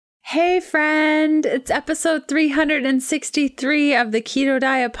Hey friend, it's episode 363 of the Keto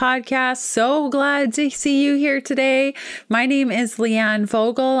Diet podcast. So glad to see you here today. My name is Leanne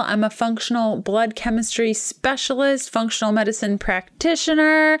Vogel. I'm a functional blood chemistry specialist, functional medicine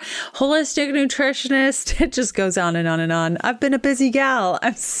practitioner, holistic nutritionist. It just goes on and on and on. I've been a busy gal.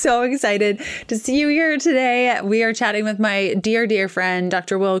 I'm so excited to see you here today. We are chatting with my dear friend,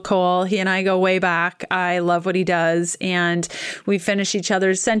 Dr. Will Cole. He and I go way back. I love what he does, and we finish each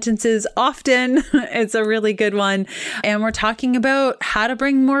other's sentences often. It's a really good one. And we're talking about how to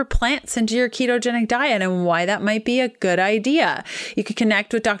bring more plants into your ketogenic diet and why that might be a good idea. You can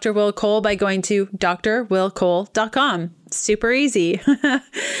connect with Dr. Will Cole by going to drwillcole.com. Super easy.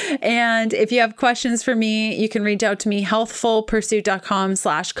 And if you have questions for me, you can reach out to me,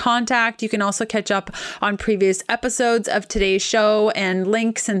 healthfulpursuit.com/contact. You can also catch up on previous episodes of today's show and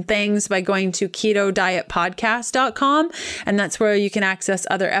links and things by going to ketodietpodcast.com. And that's where you can access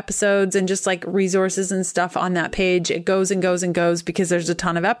other episodes and just like resources and stuff on that page. It goes and goes and goes because there's a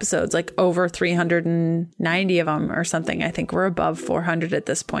ton of episodes, like over 390 of them or something. I think we're above 400 at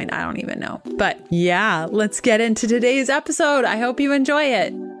this point. I don't even know. But yeah, let's get into today's episode. I hope you enjoy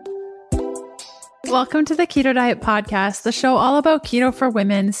it. Welcome to the Keto Diet podcast, the show all about keto for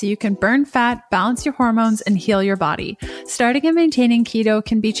women so you can burn fat, balance your hormones, and heal your body. Starting and maintaining keto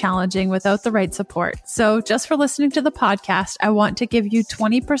can be challenging without the right support. So just for listening to the podcast, I want to give you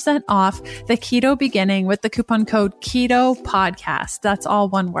 20% off the keto beginning with the coupon code KETO PODCAST. That's all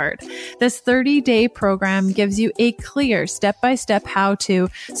one word. This 30-day program gives you a clear step-by-step how-to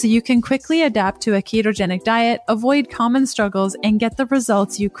so you can quickly adapt to a ketogenic diet, avoid common struggles, and get the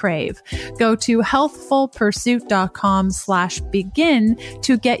results you crave. Go to healthfulpursuit.com/begin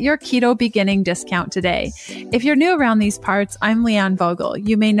to get your keto beginning discount today. If you're new around these parts, I'm Leanne Vogel.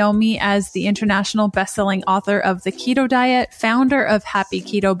 You may know me as the international best-selling author of The Keto Diet, founder of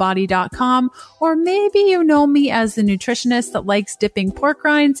happyketobody.com, or maybe you know me as the nutritionist that likes dipping pork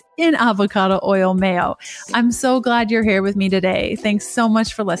rinds in avocado oil mayo. I'm so glad you're here with me today. Thanks so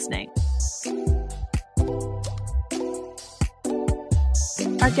much for listening.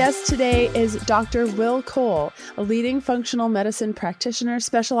 Our guest today is Dr. Will Cole, a leading functional medicine practitioner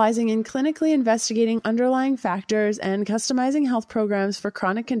specializing in clinically investigating underlying factors and customizing health programs for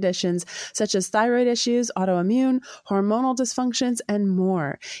chronic conditions such as thyroid issues, autoimmune, hormonal dysfunctions, and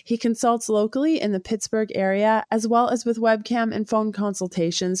more. He consults locally in the Pittsburgh area, as well as with webcam and phone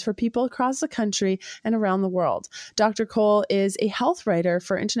consultations for people across the country and around the world. Dr. Cole is a health writer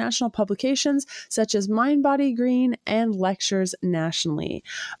for international publications such as Mind, Body, Green, and lectures nationally.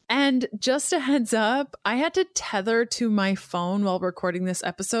 And just a heads up, I had to tether to my phone while recording this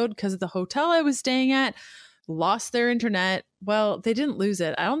episode because the hotel I was staying at lost their internet. Well, they didn't lose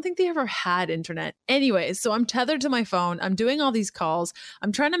it. I don't think they ever had internet. Anyways, so I'm tethered to my phone. I'm doing all these calls.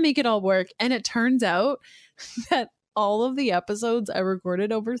 I'm trying to make it all work. And it turns out that all of the episodes I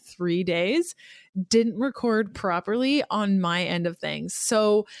recorded over 3 days didn't record properly on my end of things.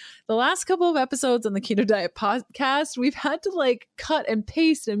 So the last couple of episodes on the Keto Diet podcast, we've had to like cut and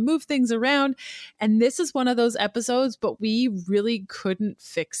paste and move things around. And this is one of those episodes, but we really couldn't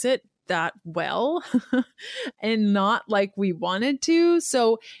fix it that well and not like we wanted to.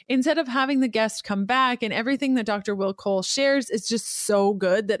 So instead of having the guest come back, and everything that Dr. Will Cole shares is just so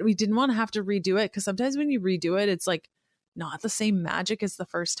good that we didn't want to have to redo it, because sometimes when you redo it, it's like not the same magic as the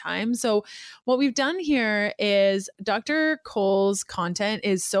first time. So what we've done here is Dr. Cole's content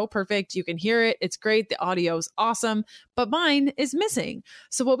is so perfect. You can hear it. It's great. The audio is awesome, but mine is missing.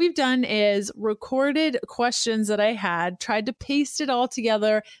 So what we've done is recorded questions that I had, tried to paste it all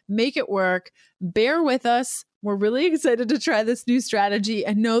together, make it work. Bear with us. We're really excited to try this new strategy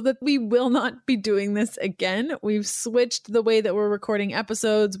and know that we will not be doing this again. We've switched the way that we're recording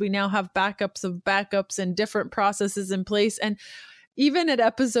episodes. We now have backups of backups and different processes in place. And even at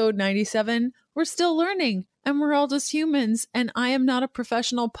episode 97, we're still learning, and we're all just humans. And I am not a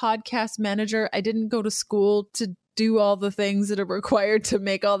professional podcast manager. I didn't go to school to do all the things that are required to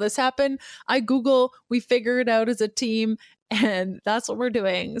make all this happen. I Google, we figure it out as a team. And that's what we're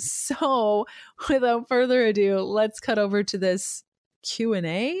doing. So without further ado, let's cut over to this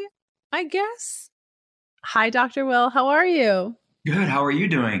Q&A, I guess. Hi, Dr. Will. How are you? Good. How are you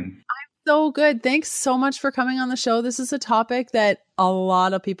doing? I'm so good. Thanks so much for coming on the show. This is a topic that a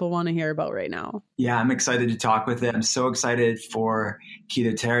lot of people want to hear about right now. Yeah, I'm excited to talk with it. I'm so excited for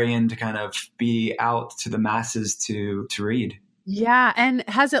Ketotarian to kind of be out to the masses to read. Yeah. And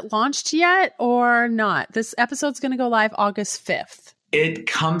has it launched yet or not? This episode's going to go live August 5th. It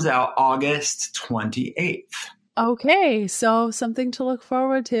comes out August 28th. Okay, so something to look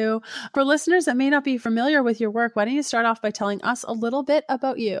forward to. For listeners that may not be familiar with your work, why don't you start off by telling us a little bit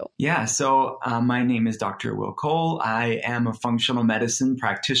about you? Yeah, so my name is Dr. Will Cole. I am a functional medicine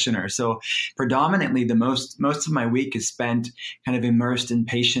practitioner. So predominantly, the most of my week is spent kind of immersed in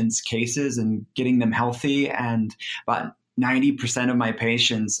patients' cases and getting them healthy. And about 90% of my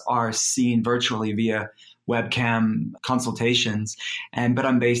patients are seen virtually via webcam consultations. But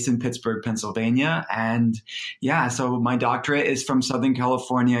I'm based in Pittsburgh, Pennsylvania. And yeah, so my doctorate is from Southern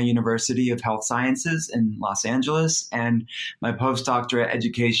California University of Health Sciences in Los Angeles. And my postdoctorate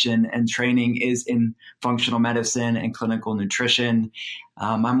education and training is in functional medicine and clinical nutrition.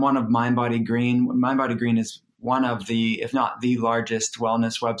 I'm one of Mind Body Green. Mind Body Green is one of the, if not the largest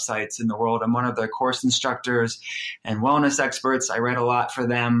wellness websites in the world. I'm one of their course instructors and wellness experts. I write a lot for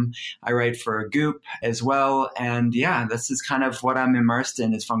them. I write for Goop as well. And yeah, this is kind of what I'm immersed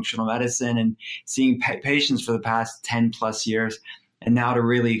in, is functional medicine and seeing patients for the past 10 plus years. And now to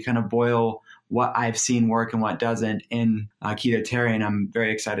really kind of boil what I've seen work and what doesn't in Ketotarian, I'm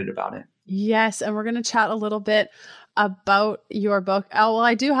very excited about it. Yes, and we're going to chat a little bit about your book. Oh, well,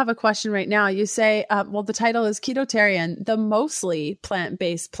 I do have a question right now. You say, well, the title is Ketotarian, the mostly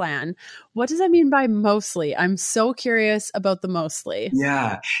plant-based plan. What does that mean by mostly? I'm so curious about the mostly.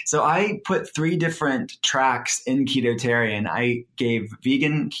 Yeah. So I put 3 different tracks in Ketotarian. I gave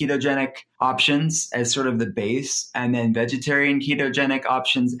vegan ketogenic options as sort of the base, and then vegetarian ketogenic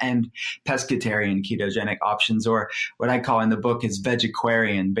options and pescatarian ketogenic options, or what I call in the book is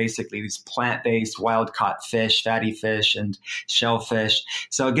vegetarian, basically these plant-based wild-caught fish, fatty fish, and shellfish.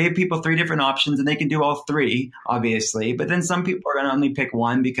 So I gave people 3 different options, and they can do all 3, obviously. But then some people are going to only pick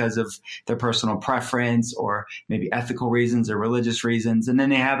one because of their personal preference or maybe ethical reasons or religious reasons. And then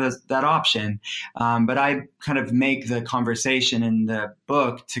they have that option. But I kind of make the conversation in the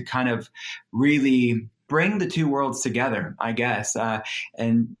book to kind of really bring the 2 worlds together, I guess.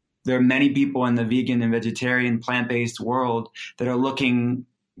 And there are many people in the vegan and vegetarian plant-based world that are looking,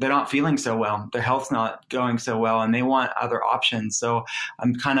 they're not feeling so well. Their health's not going so well, and they want other options. So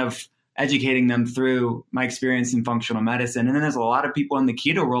I'm kind of educating them through my experience in functional medicine. And then there's a lot of people in the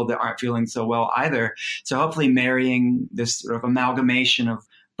keto world that aren't feeling so well either. So hopefully marrying this sort of amalgamation of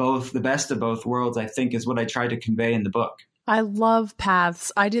both, the best of both worlds, I think is what I tried to convey in the book. I love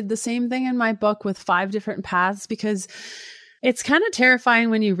paths. I did the same thing in my book with 5 different paths, because it's kind of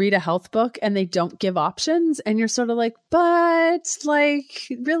terrifying when you read a health book and they don't give options and you're sort of like, but like,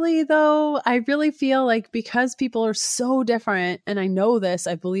 really though, I really feel like because people are so different, and I know this,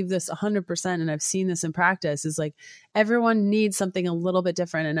 I believe this 100%, and I've seen this in practice, is like everyone needs something a little bit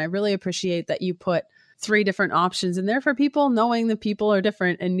different. And I really appreciate that you put 3 different options in there for people, knowing that people are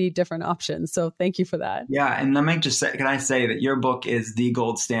different and need different options. So thank you for that. Yeah. And let me just say, can I say that your book is the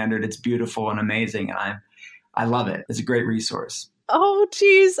gold standard? It's beautiful and amazing. And I love it. It's a great resource. Oh,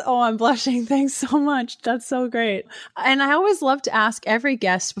 geez. Oh, I'm blushing. Thanks so much. That's so great. And I always love to ask every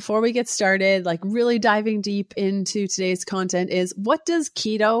guest before we get started, like really diving deep into today's content, is what does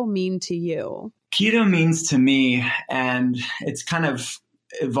keto mean to you? Keto means to me, and it's kind of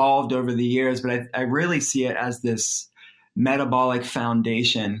evolved over the years, but I really see it as this metabolic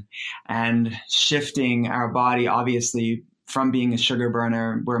foundation and shifting our body, obviously, from being a sugar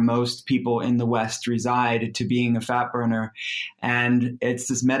burner, where most people in the West reside, to being a fat burner. And it's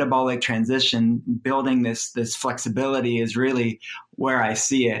this metabolic transition, building this flexibility is really where I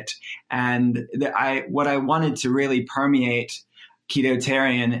see it. And what I wanted to really permeate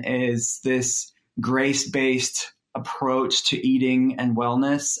Ketotarian is this grace-based approach to eating and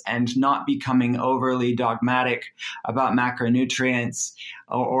wellness, and not becoming overly dogmatic about macronutrients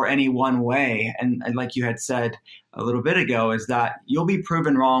or any one way. And like you had said a little bit ago, is that you'll be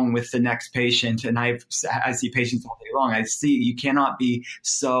proven wrong with the next patient. And I see patients all day long. I see you cannot be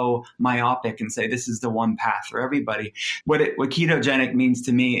so myopic and say this is the one path for everybody. What ketogenic means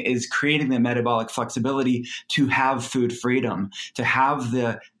to me is creating the metabolic flexibility to have food freedom, to have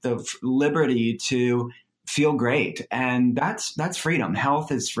the liberty to feel great. And that's freedom.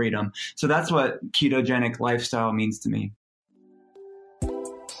 Health is freedom. So that's what ketogenic lifestyle means to me.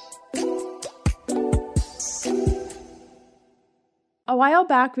 A while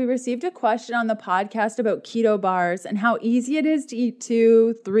back, we received a question on the podcast about keto bars and how easy it is to eat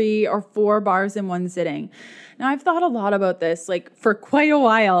 2, 3, or 4 bars in one sitting. Now, I've thought a lot about this, like for quite a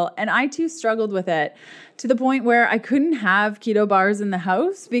while, and I too struggled with it. to the point where I couldn't have keto bars in the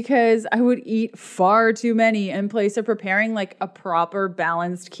house because I would eat far too many in place of preparing like a proper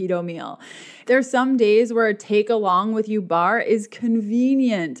balanced keto meal. There's some days where a take along with you bar is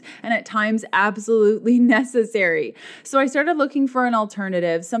convenient and at times absolutely necessary. So I started looking for an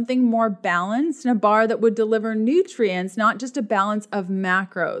alternative, something more balanced, and a bar that would deliver nutrients, not just a balance of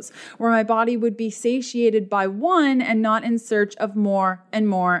macros, where my body would be satiated by one and not in search of more and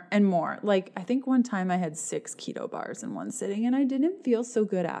more and more. Like, I think one time I had 6 keto bars in one sitting and I didn't feel so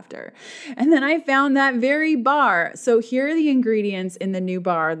good after. And then I found that very bar. So here are the ingredients in the new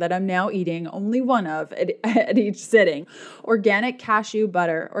bar that I'm now eating, only one of at each sitting. Organic cashew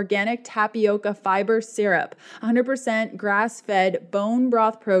butter, organic tapioca fiber syrup, 100% grass-fed bone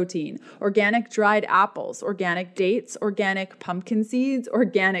broth protein, organic dried apples, organic dates, organic pumpkin seeds,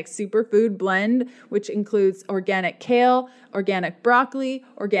 organic superfood blend, which includes organic kale, organic broccoli,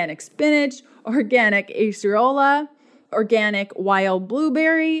 organic spinach, organic acerola, organic wild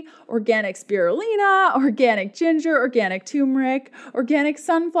blueberry, organic spirulina, organic ginger, organic turmeric, organic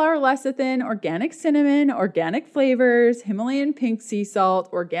sunflower lecithin, organic cinnamon, organic flavors, Himalayan pink sea salt,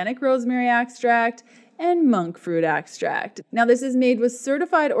 organic rosemary extract, and monk fruit extract. Now, this is made with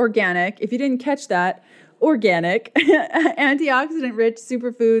certified organic, if you didn't catch that, organic, antioxidant-rich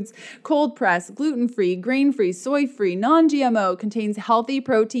superfoods, cold pressed, gluten-free, grain-free, soy-free, non-GMO, contains healthy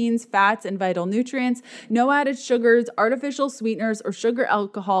proteins, fats, and vital nutrients, no added sugars, artificial sweeteners, or sugar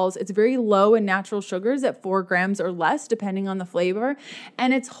alcohols. It's very low in natural sugars at 4 grams or less, depending on the flavor,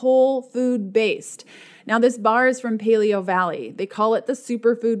 and it's whole food based. Now, this bar is from Paleo Valley. They call it the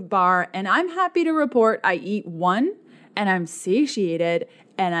Superfood Bar, and I'm happy to report I eat one and I'm satiated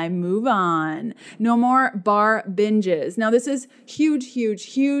and I move on. No more bar binges. Now, this is huge, huge,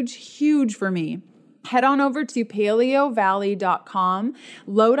 huge, huge for me. Head on over to paleovalley.com,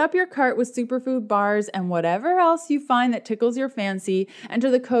 load up your cart with superfood bars and whatever else you find that tickles your fancy. Enter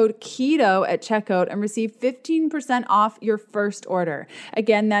the code KETO at checkout and receive 15% off your first order.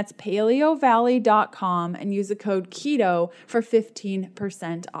 Again, that's paleovalley.com and use the code KETO for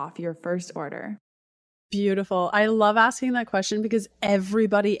 15% off your first order. Beautiful. I love asking that question because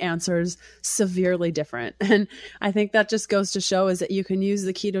everybody answers severely different. And I think that just goes to show is that you can use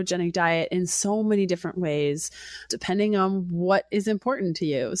the ketogenic diet in so many different ways, depending on what is important to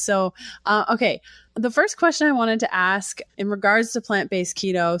you. So, okay. The first question I wanted to ask in regards to plant-based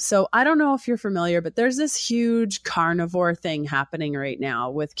keto. So I don't know if you're familiar, but there's this huge carnivore thing happening right now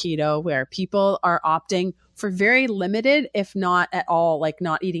with keto where people are opting for very limited, if not at all, like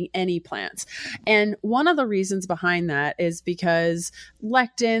not eating any plants. And one of the reasons behind that is because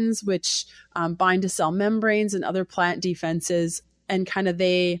lectins, which bind to cell membranes and other plant defenses, and kind of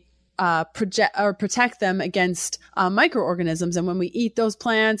they protect them against microorganisms. And when we eat those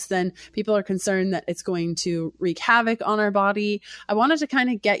plants, then people are concerned that it's going to wreak havoc on our body. I wanted to kind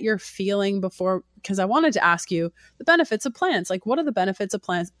of get your feeling because I wanted to ask you the benefits of plants. Like, what are the benefits of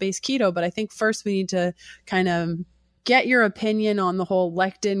plant-based keto? But I think first we need to kind of get your opinion on the whole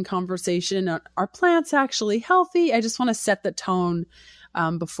lectin conversation. Are plants actually healthy? I just want to set the tone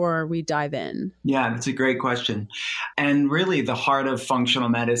before we dive in. Yeah, that's a great question. And really the heart of functional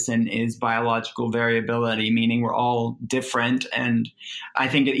medicine is biological variability, meaning we're all different. And I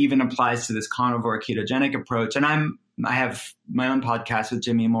think it even applies to this carnivore ketogenic approach. And I have my own podcast with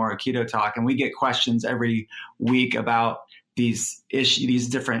Jimmy Moore, Keto Talk, and we get questions every week about these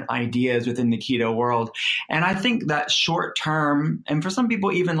different ideas within the keto world. And I think that short term, and for some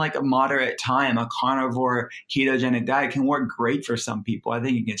people, even like a moderate time, a carnivore ketogenic diet can work great for some people. I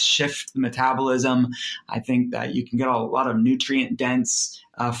think it can shift the metabolism. I think that you can get a lot of nutrient dense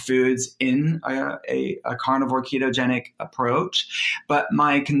foods in a carnivore ketogenic approach. But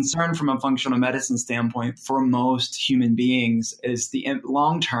my concern from a functional medicine standpoint for most human beings is the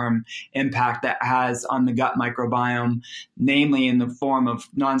long-term impact that has on the gut microbiome, namely in the form of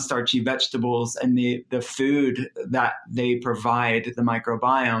non-starchy vegetables and the food that they provide the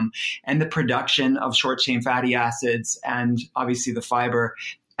microbiome, and the production of short-chain fatty acids, and obviously the fiber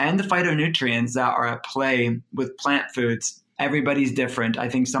and the phytonutrients that are at play with plant foods. Everybody's different. I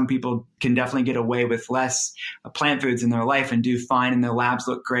think some people can definitely get away with less plant foods in their life and do fine, and their labs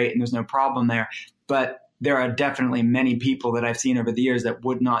look great and there's no problem there. But there are definitely many people that I've seen over the years that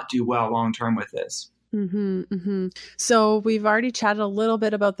would not do well long-term with this. Mm-hmm, mm-hmm. So we've already chatted a little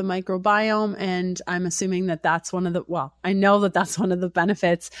bit about the microbiome, and I'm assuming that that's I know that that's one of the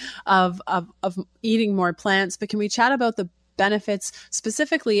benefits of eating more plants, but can we chat about the benefits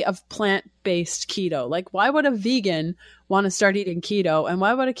specifically of plant-based keto? Like, why would a vegan want to start eating keto, and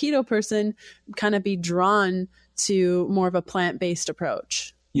why would a keto person kind of be drawn to more of a plant-based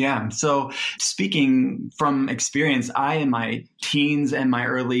approach? Yeah. So speaking from experience, I, in my teens and my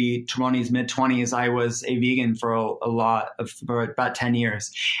early 20s, mid 20s, I was a vegan for for about 10 years.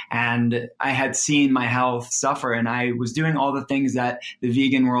 And I had seen my health suffer, and I was doing all the things that the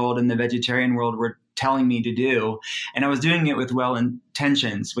vegan world and the vegetarian world were telling me to do. And I was doing it with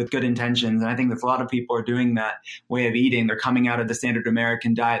with good intentions. And I think that a lot of people are doing that way of eating. They're coming out of the standard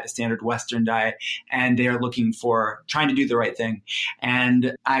American diet, the standard Western diet, and they're trying to do the right thing.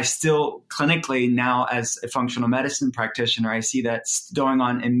 And I still clinically now, as a functional medicine practitioner, I see that's going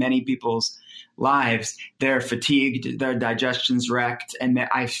on in many people's lives. They're fatigued, their digestion's wrecked, and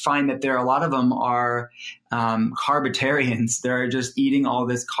I find that a lot of them are carbitarians. They're just eating all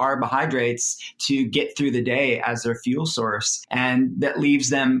this carbohydrates to get through the day as their fuel source, and that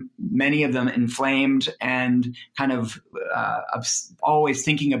leaves many of them inflamed and kind of always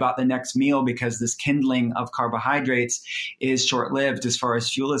thinking about the next meal, because this kindling of carbohydrates is short-lived as far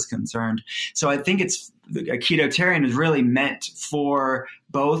as fuel is concerned. So I think a ketotarian is really meant for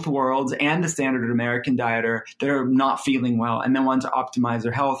both worlds and the standard American dieter that are not feeling well and then want to optimize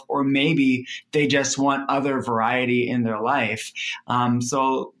their health, or maybe they just want other variety in their life.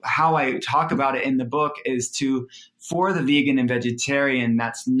 So how I talk about it in the book is for the vegan and vegetarian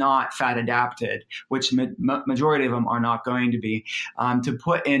that's not fat adapted, which majority of them are not going to be, to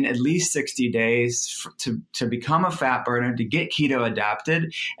put in at least 60 days to become a fat burner, to get keto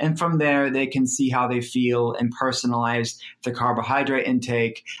adapted. And from there, they can see how they feel and personalize the carbohydrate intake.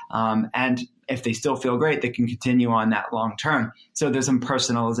 And if they still feel great, they can continue on that long term. So there's some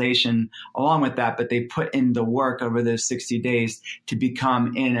personalization along with that, but they put in the work over those 60 days to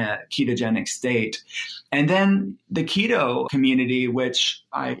become in a ketogenic state. And then the keto community, which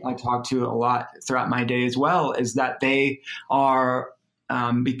I talk to a lot throughout my day as well, is that they are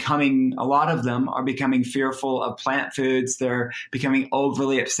a lot of them are becoming fearful of plant foods. They're becoming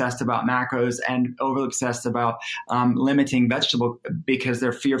overly obsessed about macros and overly obsessed about limiting vegetable, because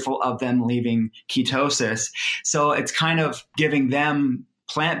they're fearful of them leaving ketosis. So it's kind of giving them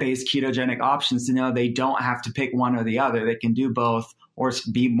plant-based ketogenic options to know they don't have to pick one or the other. They can do both, or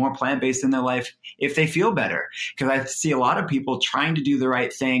be more plant-based in their life if they feel better. Because I see a lot of people trying to do the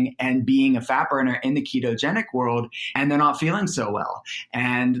right thing and being a fat burner in the ketogenic world, and they're not feeling so well.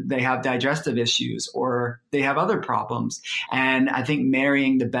 And they have digestive issues, or they have other problems. And I think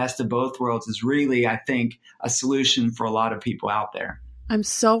marrying the best of both worlds is really, I think, a solution for a lot of people out there. I'm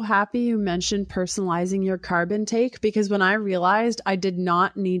so happy you mentioned personalizing your carb intake, because when I realized I did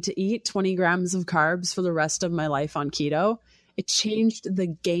not need to eat 20 grams of carbs for the rest of my life on keto, it changed the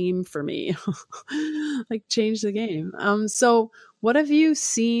game for me. Like, changed the game. So what have you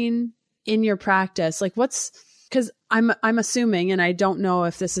seen in your practice? Like, because I'm assuming, and I don't know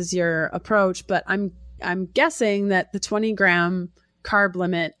if this is your approach, but I'm guessing that the 20-gram carb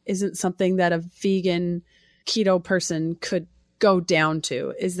limit isn't something that a vegan keto person could go down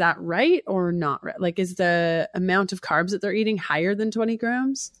to. Is that right or not right? Like, is the amount of carbs that they're eating higher than 20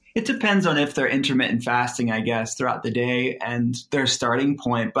 grams? It depends on if they're intermittent fasting, I guess, throughout the day and their starting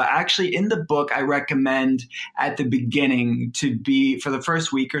point. But actually, in the book, I recommend at the beginning for the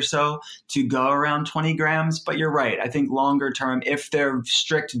first week or so, to go around 20 grams. But you're right. I think longer term, if they're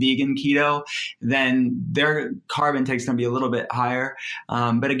strict vegan keto, then their carb intake is going to be a little bit higher.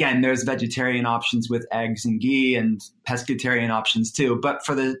 But again, there's vegetarian options with eggs and ghee, and pescatarian options too. But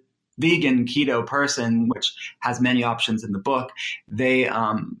for the vegan keto person, which has many options in the book, they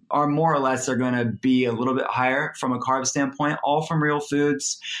are more or less are going to be a little bit higher from a carb standpoint, all from real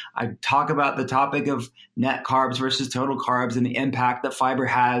foods. I talk about the topic of net carbs versus total carbs and the impact that fiber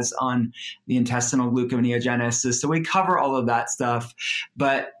has on the intestinal gluconeogenesis. So we cover all of that stuff.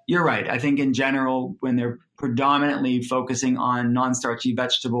 But you're right. I think in general, when they're predominantly focusing on non-starchy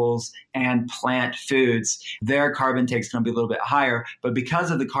vegetables and plant foods, their carb intake is going to be a little bit higher. But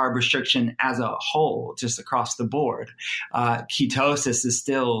because of the carb restriction as a whole, just across the board, ketosis is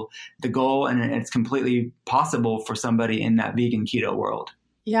still the goal, and it's completely possible for somebody in that vegan keto world.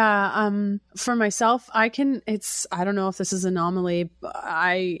 Yeah. For myself, I don't know if this is an anomaly.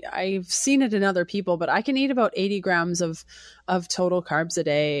 I've seen it in other people, but I can eat about 80 grams of total carbs a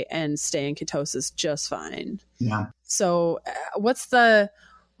day and stay in ketosis just fine. Yeah. So what's the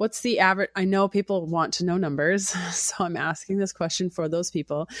average? I know people want to know numbers, so I'm asking this question for those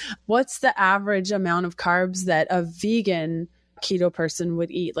people. What's the average amount of carbs that a vegan keto person would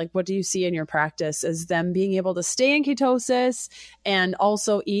eat? Like, what do you see in your practice as them being able to stay in ketosis and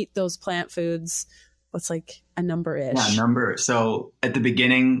also eat those plant foods what's like a number-ish? Yeah, number. So at the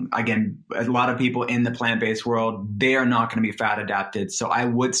beginning, again, a lot of people in the plant-based world, they are not going to be fat adapted. So I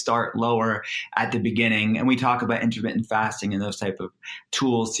would start lower at the beginning. And we talk about intermittent fasting and those type of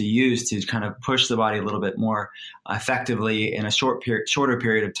tools to use to kind of push the body a little bit more effectively in a shorter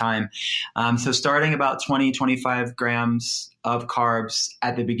period of time. So starting about 20, 25 grams of carbs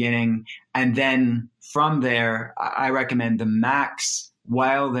at the beginning. And then from there, I recommend the max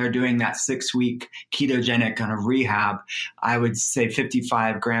while they're doing that 6-week ketogenic kind of rehab. I would say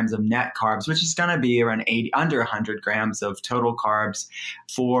 55 grams of net carbs, which is going to be around under 100 grams of total carbs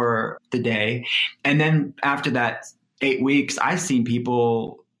for the day. And then after that 8 weeks, I've seen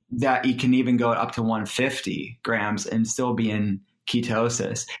people that you can even go up to 150 grams and still be in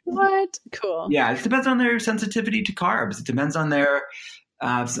ketosis. What? Cool. Yeah, it depends on their sensitivity to carbs. It depends on their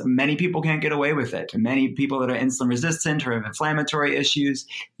so many people can't get away with it. Many people that are insulin resistant or have inflammatory issues,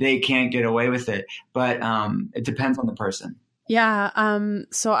 they can't get away with it. But it depends on the person. Yeah.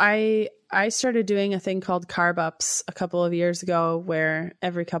 So I started doing a thing called Carb Ups a couple of years ago, where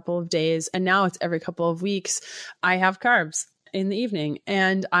every couple of days, and now it's every couple of weeks, I have carbs in the evening.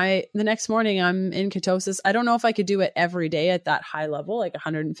 And the next morning I'm in ketosis. I don't know if I could do it every day at that high level, like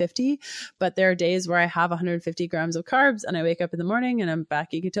 150, but there are days where I have 150 grams of carbs and I wake up in the morning and I'm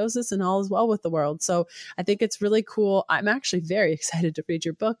back in ketosis and all is well with the world. So I think it's really cool. I'm actually very excited to read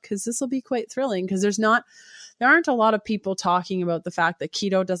your book because this will be quite thrilling, because there aren't a lot of people talking about the fact that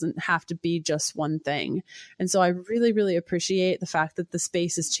keto doesn't have to be just one thing. And so I really, really appreciate the fact that the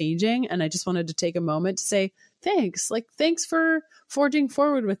space is changing. And I just wanted to take a moment to say, thanks for forging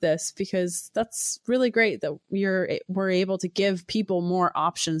forward with this, because that's really great that we're able to give people more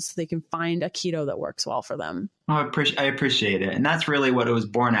options so they can find a keto that works well for them. Oh, I appreciate it. And that's really what it was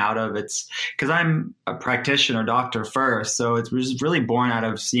born out of. It's because I'm a practitioner, doctor first. So it was really born out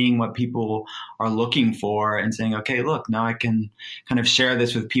of seeing what people are looking for and saying, okay, look, now I can kind of share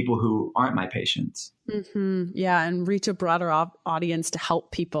this with people who aren't my patients. Mm-hmm. Yeah. And reach a broader audience to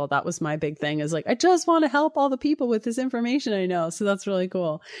help people. That was my big thing, is like, I just want to help all the people with this information I know. So that's really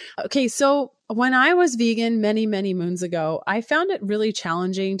cool. Okay. So when I was vegan many, many moons ago, I found it really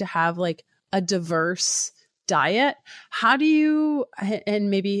challenging to have like a diverse diet. How do you, and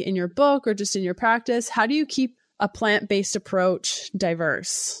maybe in your book or just in your practice, how do you keep a plant-based approach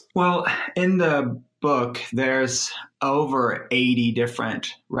diverse? Well, in the book, there's over 80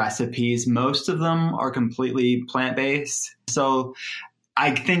 different recipes. Most of them are completely plant-based. So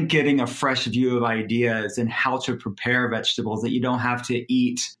I think getting a fresh view of ideas and how to prepare vegetables, that you don't have to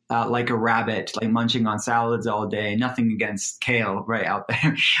eat like a rabbit, like munching on salads all day. Nothing against kale right out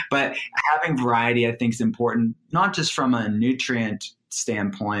there. But having variety, I think, is important, not just from a nutrient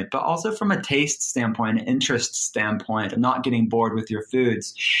standpoint, but also from a taste standpoint, an interest standpoint, of not getting bored with your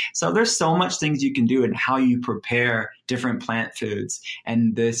foods. So there's so much things you can do in how you prepare different plant foods,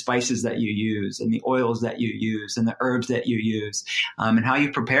 and the spices that you use, and the oils that you use, and the herbs that you use, and how you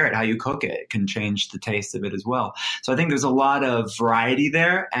prepare it, how you cook it can change the taste of it as well. So I think there's a lot of variety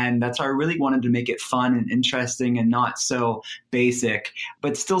there, and that's why I really wanted to make it fun and interesting and not so basic,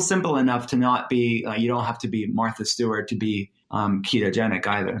 but still simple enough to not be, you don't have to be Martha Stewart to be ketogenic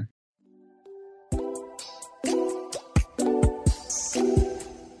either.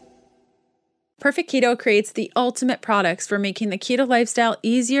 Perfect Keto creates the ultimate products for making the keto lifestyle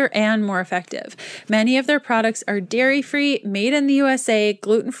easier and more effective. Many of their products are dairy-free, made in the USA,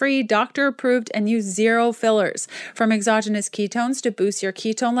 gluten-free, doctor-approved, and use zero fillers. From exogenous ketones to boost your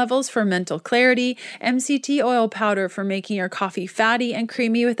ketone levels for mental clarity, MCT oil powder for making your coffee fatty and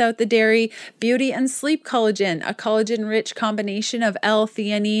creamy without the dairy, beauty and sleep collagen, a collagen-rich combination of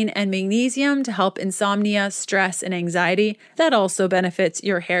L-theanine and magnesium to help insomnia, stress, and anxiety. That also benefits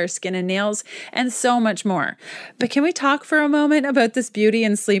your hair, skin, and nails, and so much more. But can we talk for a moment about this beauty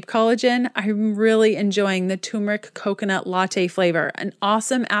and sleep collagen? I'm really enjoying the turmeric coconut latte flavor, an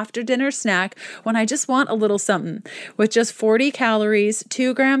awesome after dinner snack when I just want a little something. With just 40 calories,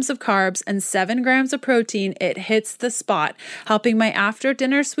 2 grams of carbs, and 7 grams of protein, it hits the spot, helping my after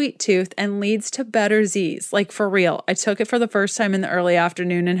dinner sweet tooth and leads to better Z's. Like for real, I took it for the first time in the early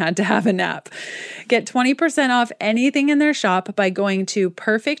afternoon and had to have a nap. Get 20% off anything in their shop by going to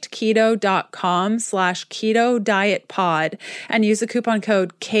perfectketo.com/keto diet pod and use the coupon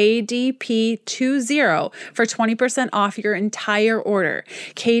code KDP20 for 20% off your entire order.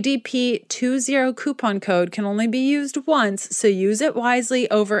 KDP20 coupon code can only be used once, so use it wisely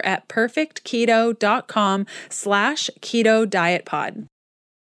over at perfectketo.com/keto diet pod.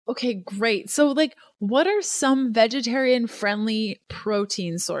 Okay, great. So what are some vegetarian friendly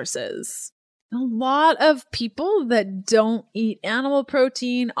protein sources? A lot of people that don't eat animal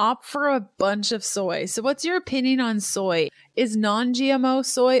protein opt for a bunch of soy. So what's your opinion on soy? Is non-GMO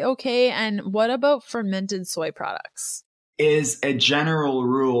soy okay? And what about fermented soy products? Is a general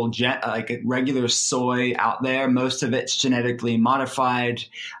rule, like regular soy out there, most of it's genetically modified.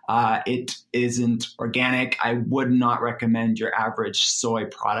 It isn't organic. I would not recommend your average soy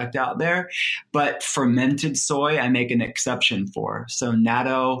product out there. But fermented soy, I make an exception for. So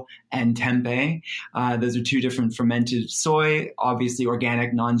natto and tempeh, those are two different fermented soy, obviously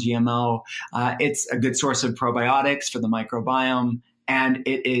organic, non-GMO. It's a good source of probiotics for the microbiome. And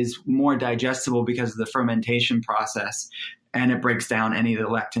it is more digestible because of the fermentation process. And it breaks down any of the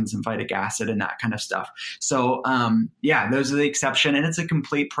lectins and phytic acid and that kind of stuff. So, those are the exception. And it's a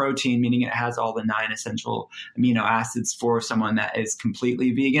complete protein, meaning it has all the 9 essential amino acids for someone that is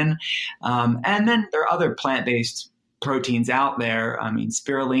completely vegan. And then there are other plant-based proteins out there. I mean,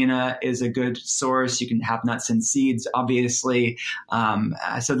 spirulina is a good source. You can have nuts and seeds, obviously.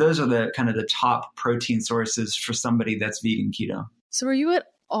 So those are the kind of the top protein sources for somebody that's vegan keto. So are you at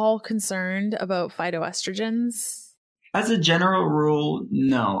all concerned about phytoestrogens? As a general rule,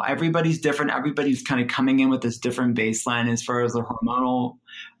 no. Everybody's different. Everybody's kind of coming in with this different baseline as far as the hormonal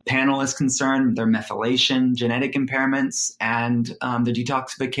panel is concerned, their methylation, genetic impairments, and the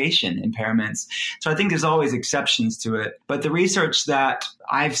detoxification impairments. So I think there's always exceptions to it. But the research that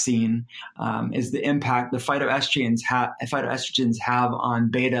I've seen is the impact the phytoestrogens have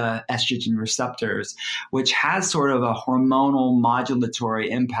on beta estrogen receptors, which has sort of a hormonal modulatory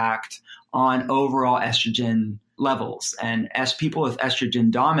impact on overall estrogen levels. And as people with estrogen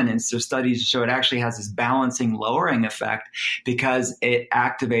dominance, their studies show it actually has this balancing lowering effect because it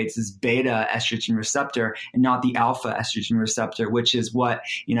activates this beta estrogen receptor and not the alpha estrogen receptor, which is what,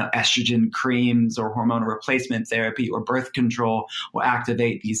 estrogen creams or hormonal replacement therapy or birth control will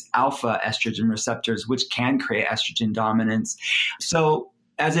activate these alpha estrogen receptors, which can create estrogen dominance. So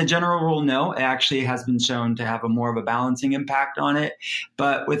as a general rule, no, it actually has been shown to have a more of a balancing impact on it.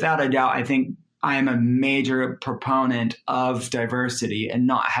 But without a doubt, I think I am a major proponent of diversity and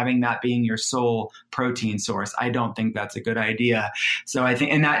not having that being your sole protein source. I don't think that's a good idea. So I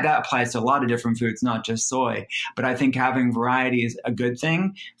think, and that applies to a lot of different foods, not just soy, but I think having variety is a good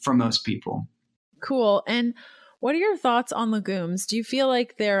thing for most people. Cool. And what are your thoughts on legumes? Do you feel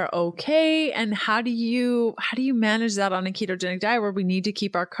like they're okay? And how do you manage that on a ketogenic diet where we need to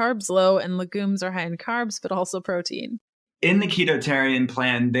keep our carbs low and legumes are high in carbs, but also protein? In the ketotarian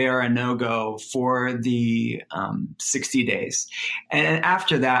plan, they are a no-go for the 60 days. And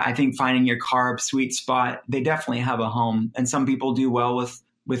after that, I think finding your carb sweet spot, they definitely have a home. And some people do well with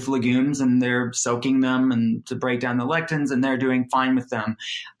legumes and they're soaking them and to break down the lectins and they're doing fine with them.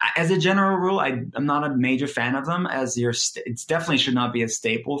 As a general rule, I'm not a major fan of them it definitely should not be a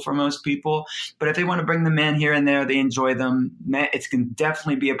staple for most people. But if they want to bring them in here and there, they enjoy them. It can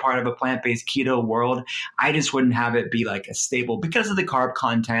definitely be a part of a plant-based keto world. I just wouldn't have it be like a staple because of the carb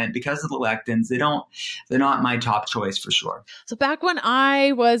content, because of the lectins. They're not my top choice for sure. So back when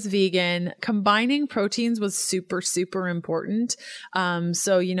I was vegan, combining proteins was super, super important.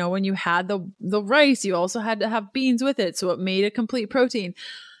 So, when you had the rice, you also had to have beans with it. So it made a complete protein.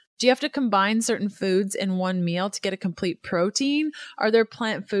 Do you have to combine certain foods in one meal to get a complete protein? Are there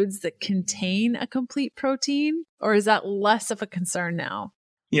plant foods that contain a complete protein? Or is that less of a concern now?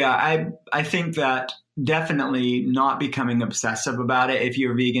 Yeah, I think that definitely not becoming obsessive about it if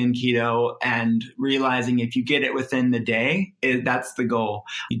you're vegan keto and realizing if you get it within the day, that's the goal.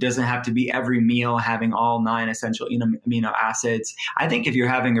 It doesn't have to be every meal having all 9 essential amino acids. I think if you're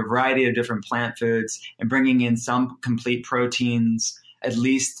having a variety of different plant foods and bringing in some complete proteins at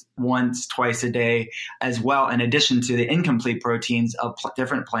least once, twice a day as well, in addition to the incomplete proteins of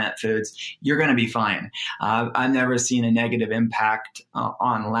different plant foods, you're going to be fine. I've never seen a negative impact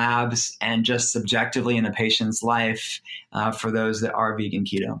on labs and just subjectively in a patient's life for those that are vegan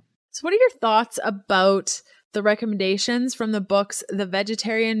keto. So what are your thoughts about the recommendations from the books The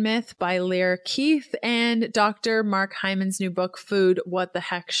Vegetarian Myth by Lear Keith and Dr. Mark Hyman's new book, Food, What the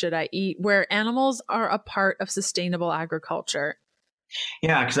Heck Should I Eat?, where animals are a part of sustainable agriculture?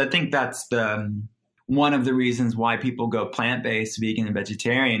 Yeah, because I think that's one of the reasons why people go plant-based, vegan, and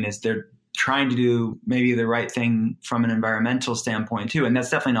vegetarian is they're trying to do maybe the right thing from an environmental standpoint too. And that's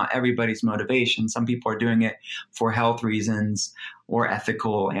definitely not everybody's motivation. Some people are doing it for health reasons or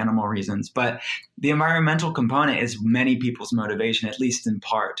ethical animal reasons. But the environmental component is many people's motivation, at least in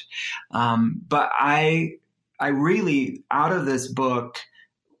part. But I really, out of this book,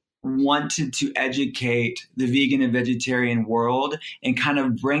 wanted to educate the vegan and vegetarian world and kind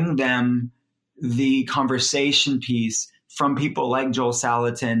of bring them the conversation piece from people like Joel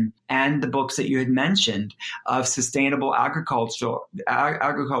Salatin and the books that you had mentioned of sustainable agriculture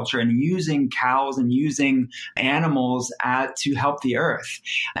and using cows and using animals to help the earth.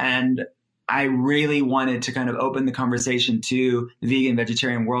 And I really wanted to kind of open the conversation to the vegan,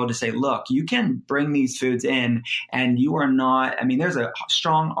 vegetarian world to say, look, you can bring these foods in and you are not, I mean, there's a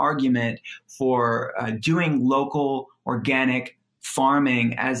strong argument for doing local organic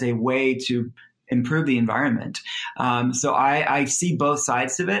farming as a way to improve the environment. So I see both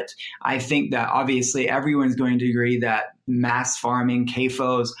sides of it. I think that obviously everyone's going to agree that mass farming,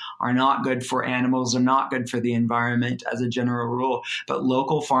 CAFOs, are not good for animals, are not good for the environment as a general rule. But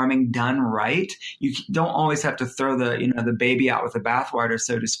local farming done right, you don't always have to throw the baby out with the bathwater,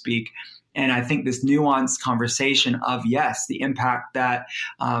 so to speak. And I think this nuanced conversation of, yes, the impact that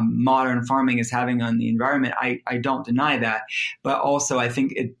modern farming is having on the environment, I don't deny that. But also I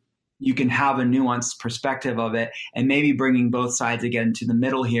think you can have a nuanced perspective of it and maybe bringing both sides again to the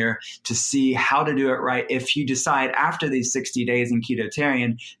middle here to see how to do it right. If you decide after these 60 days in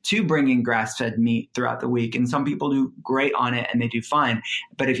Ketotarian to bring in grass-fed meat throughout the week, and some people do great on it and they do fine.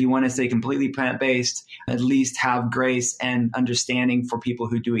 But if you want to stay completely plant-based, at least have grace and understanding for people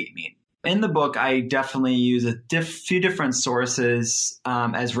who do eat meat. In the book, I definitely use a few different sources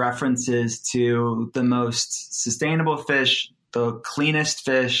as references to the most sustainable fish, the cleanest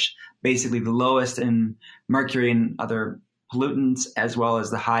fish, basically the lowest in mercury and other pollutants, as well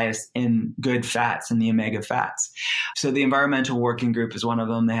as the highest in good fats and the omega fats. So the Environmental Working Group is one of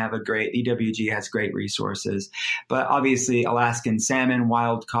them. They have EWG has great resources, but obviously Alaskan salmon,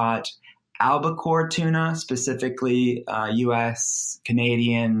 wild caught, albacore tuna, specifically U.S.,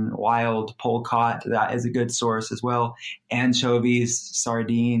 Canadian, wild pole caught, that is a good source as well. Anchovies,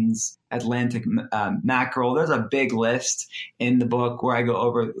 sardines, Atlantic mackerel. There's a big list in the book where I go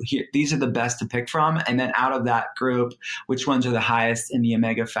over here. These are the best to pick from. And then out of that group, which ones are the highest in the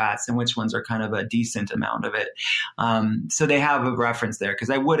omega fats and which ones are kind of a decent amount of it. So they have a reference there because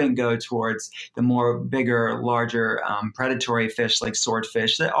I wouldn't go towards the more bigger, larger predatory fish like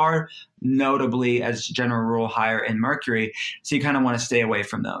swordfish that are notably, as general rule, higher in mercury. So you kind of want to stay away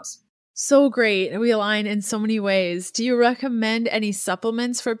from those. So great. We align in so many ways. Do you recommend any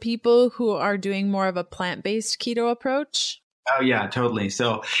supplements for people who are doing more of a plant-based keto approach? Oh, yeah, totally.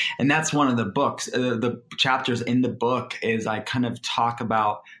 So, and that's one of the books, the chapters in the book is I kind of talk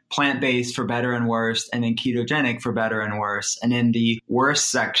about plant-based for better and worse, and then ketogenic for better and worse. And in the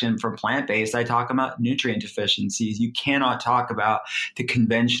worst section for plant-based, I talk about nutrient deficiencies. You cannot talk about the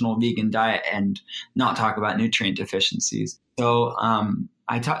conventional vegan diet and not talk about nutrient deficiencies. So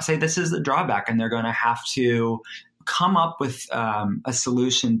I say this is the drawback, and they're going to have to come up with a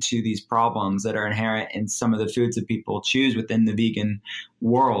solution to these problems that are inherent in some of the foods that people choose within the vegan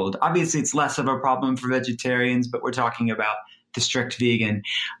world. Obviously, it's less of a problem for vegetarians, but we're talking about the strict vegan.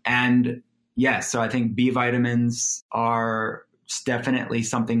 And yes, so I think B vitamins are definitely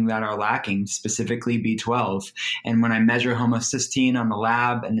something that are lacking, specifically B12. And when I measure homocysteine on the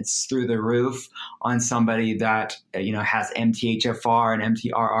lab and it's through the roof on somebody that, has MTHFR and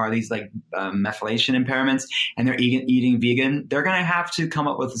MTRR, these like methylation impairments, and they're eating vegan, they're going to have to come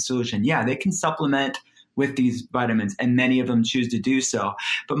up with a solution. Yeah, they can supplement with these vitamins, and many of them choose to do so.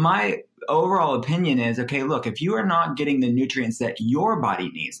 But my overall opinion is, okay, look, if you are not getting the nutrients that your body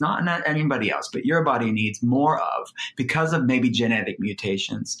needs, not anybody else, but your body needs more of because of maybe genetic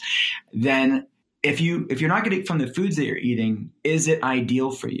mutations, then if you're not getting it from the foods that you're eating, is it ideal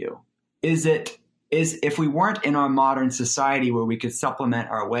for you? If we weren't in our modern society where we could supplement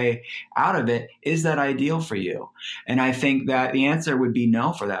our way out of it, is that ideal for you? And I think that the answer would be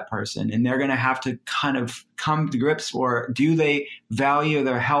no for that person. And they're going to have to kind of come to grips with, do they value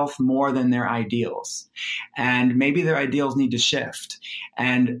their health more than their ideals? And maybe their ideals need to shift,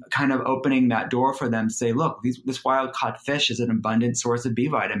 and kind of opening that door for them to say, look, this wild caught fish is an abundant source of B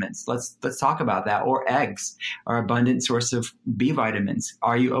vitamins. Let's talk about that. Or eggs are an abundant source of B vitamins.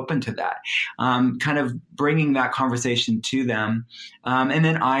 Are you open to that? Kind of bringing that conversation to them. And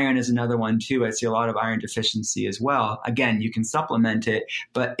then iron is another one too. I see a lot of iron deficiency as well. Again, you can supplement it,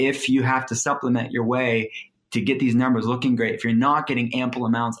 but if you have to supplement your way to get these numbers looking great, if you're not getting ample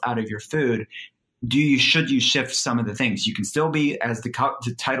amounts out of your food, should you shift some of the things? You can still be, as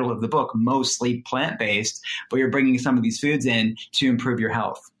the title of the book, mostly plant-based, but you're bringing some of these foods in to improve your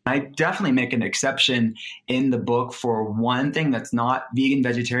health. I definitely make an exception in the book for one thing that's not vegan,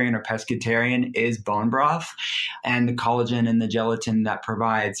 vegetarian, or pescatarian is bone broth and the collagen and the gelatin that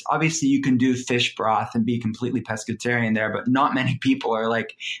provides. Obviously, you can do fish broth and be completely pescatarian there, but not many people are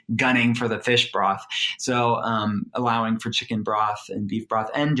like gunning for the fish broth. So allowing for chicken broth and beef broth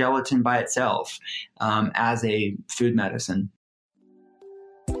and gelatin by itself as a food medicine.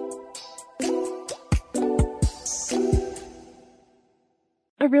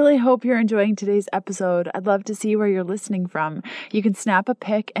 I really hope you're enjoying today's episode. I'd love to see where you're listening from. You can snap a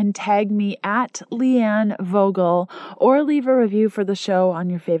pic and tag me at Leanne Vogel or leave a review for the show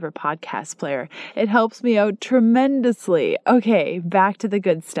on your favorite podcast player. It helps me out tremendously. Okay, back to the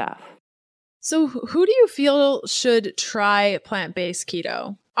good stuff. So who do you feel should try plant-based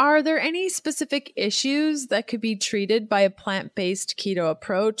keto? Are there any specific issues that could be treated by a plant-based keto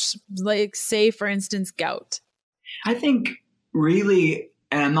approach, like say, for instance, gout? I think really,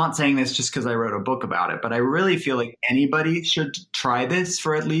 and I'm not saying this just because I wrote a book about it, but I really feel like anybody should try this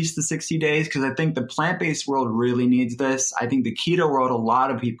for at least the 60 days because I think the plant-based world really needs this. I think the keto world, a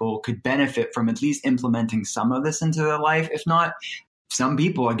lot of people could benefit from at least implementing some of this into their life. If not, some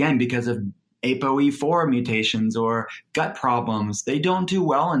people, again, because of ApoE4 mutations or gut problems, they don't do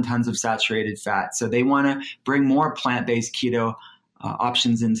well on tons of saturated fat. So they want to bring more plant-based keto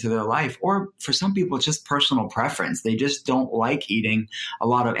options into their life. Or for some people, it's just personal preference. They just don't like eating a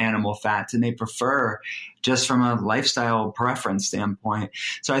lot of animal fats and they prefer just from a lifestyle preference standpoint.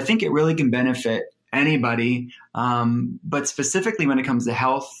 So I think it really can benefit anybody. But specifically when it comes to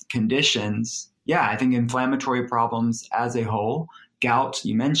health conditions, yeah, I think inflammatory problems as a whole, gout,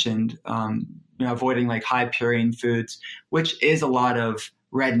 you mentioned, avoiding like high purine foods, which is a lot of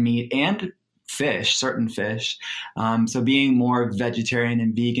red meat and fish, certain fish. So being more vegetarian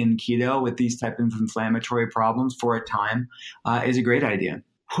and vegan keto with these type of inflammatory problems for a time is a great idea.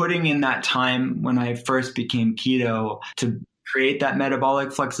 Putting in that time when I first became keto to create that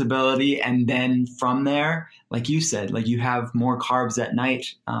metabolic flexibility. And then from there, like you said, like you have more carbs at night,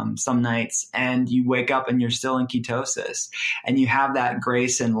 some nights, and you wake up and you're still in ketosis and you have that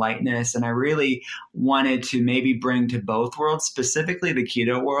grace and lightness. And I really wanted to maybe bring to both worlds, specifically the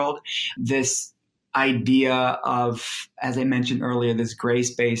keto world, this idea of, as I mentioned earlier, this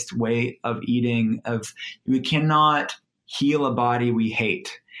grace-based way of eating, of we cannot heal a body we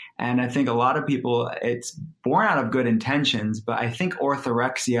hate. And I think a lot of people, it's born out of good intentions, but I think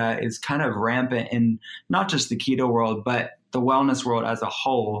orthorexia is kind of rampant in not just the keto world, but the wellness world as a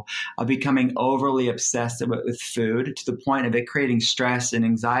whole, of becoming overly obsessed with food to the point of it creating stress and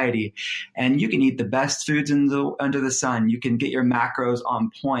anxiety. And you can eat the best foods under the sun. You can get your macros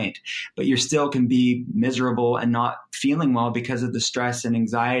on point, but you still can be miserable and not feeling well because of the stress and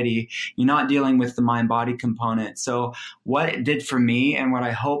anxiety. You're not dealing with the mind-body component. So what it did for me and what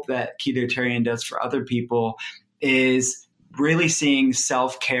I hope that Ketotarian does for other people is really seeing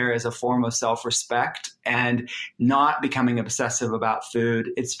self-care as a form of self-respect and not becoming obsessive about food.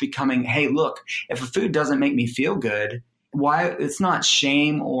 It's becoming, hey, look, if a food doesn't make me feel good, why? It's not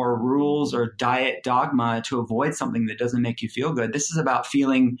shame or rules or diet dogma to avoid something that doesn't make you feel good. This is about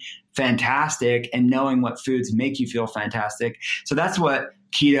feeling fantastic and knowing what foods make you feel fantastic. So that's what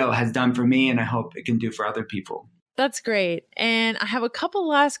keto has done for me, and I hope it can do for other people. That's great. And I have a couple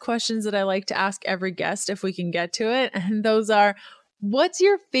last questions that I like to ask every guest if we can get to it. And those are, what's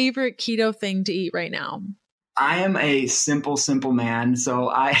your favorite keto thing to eat right now? I am a simple man.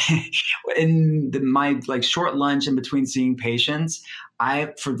 So in my short lunch in between seeing patients,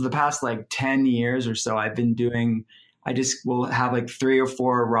 for the past 10 years or so, I just will have 3 or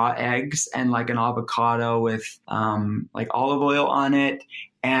 4 raw eggs and an avocado with olive oil on it.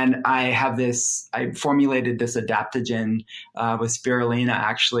 And I formulated this adaptogen with spirulina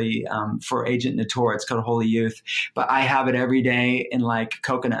actually for Agent Natura. It's called Holy Youth. But I have it every day in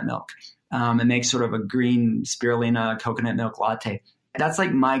coconut milk. And make sort of a green spirulina coconut milk latte. That's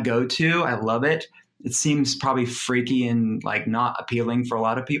my go-to. I love it. It seems probably freaky and not appealing for a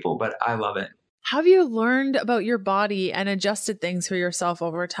lot of people, but I love it. How have you learned about your body and adjusted things for yourself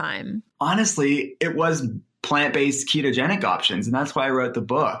over time? Honestly, it was plant-based ketogenic options. And that's why I wrote the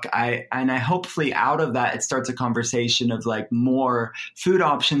book. I hopefully out of that, it starts a conversation of more food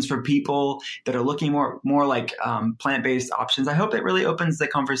options for people that are looking more plant-based options. I hope it really opens the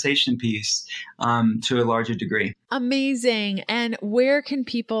conversation piece to a larger degree. Amazing. And where can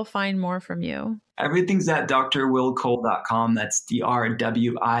people find more from you? Everything's at drwillcole.com. That's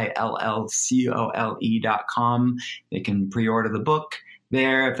drwillcole.com. They can pre-order the book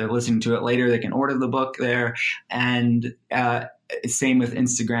there. If they're listening to it later, they can order the book there. And same with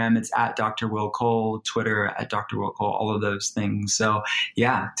Instagram. It's at Dr. Will Cole, Twitter at Dr. Will Cole, all of those things. So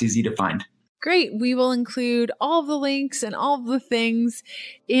yeah, it's easy to find. Great. We will include all of the links and all of the things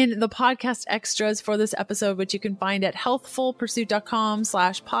in the podcast extras for this episode, which you can find at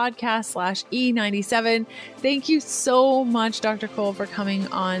healthfulpursuit.com/podcast/E97. Thank you so much, Dr. Cole, for coming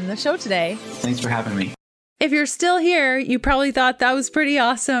on the show today. Thanks for having me. If you're still here, you probably thought that was pretty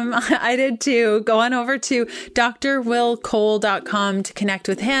awesome. I did too. Go on over to drwillcole.com to connect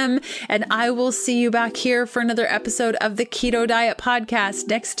with him. And I will see you back here for another episode of the Keto Diet Podcast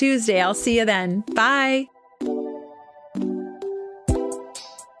next Tuesday. I'll see you then. Bye.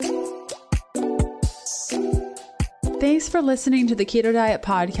 Thanks for listening to the Keto Diet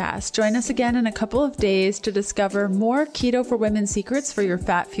Podcast. Join us again in a couple of days to discover more keto for women secrets for your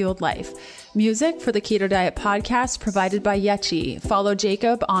fat-fueled life. Music for the Keto Diet Podcast provided by Yechi. Follow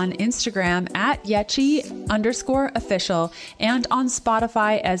Jacob on Instagram at Yechi_official and on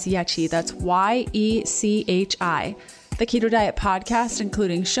Spotify as Yechi. That's YECHI. The Keto Diet Podcast,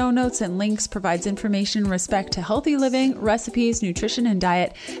 including show notes and links, provides information in respect to healthy living, recipes, nutrition, and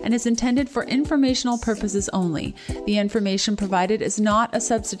diet, and is intended for informational purposes only. The information provided is not a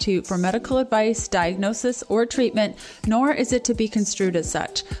substitute for medical advice, diagnosis, or treatment, nor is it to be construed as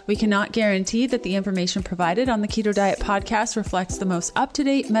such. We cannot guarantee that the information provided on the Keto Diet Podcast reflects the most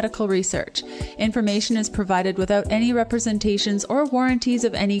up-to-date medical research. Information is provided without any representations or warranties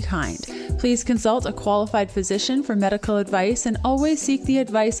of any kind. Please consult a qualified physician for medical advice and always seek the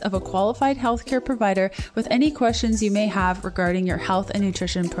advice of a qualified healthcare provider with any questions you may have regarding your health and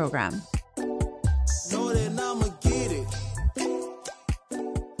nutrition program.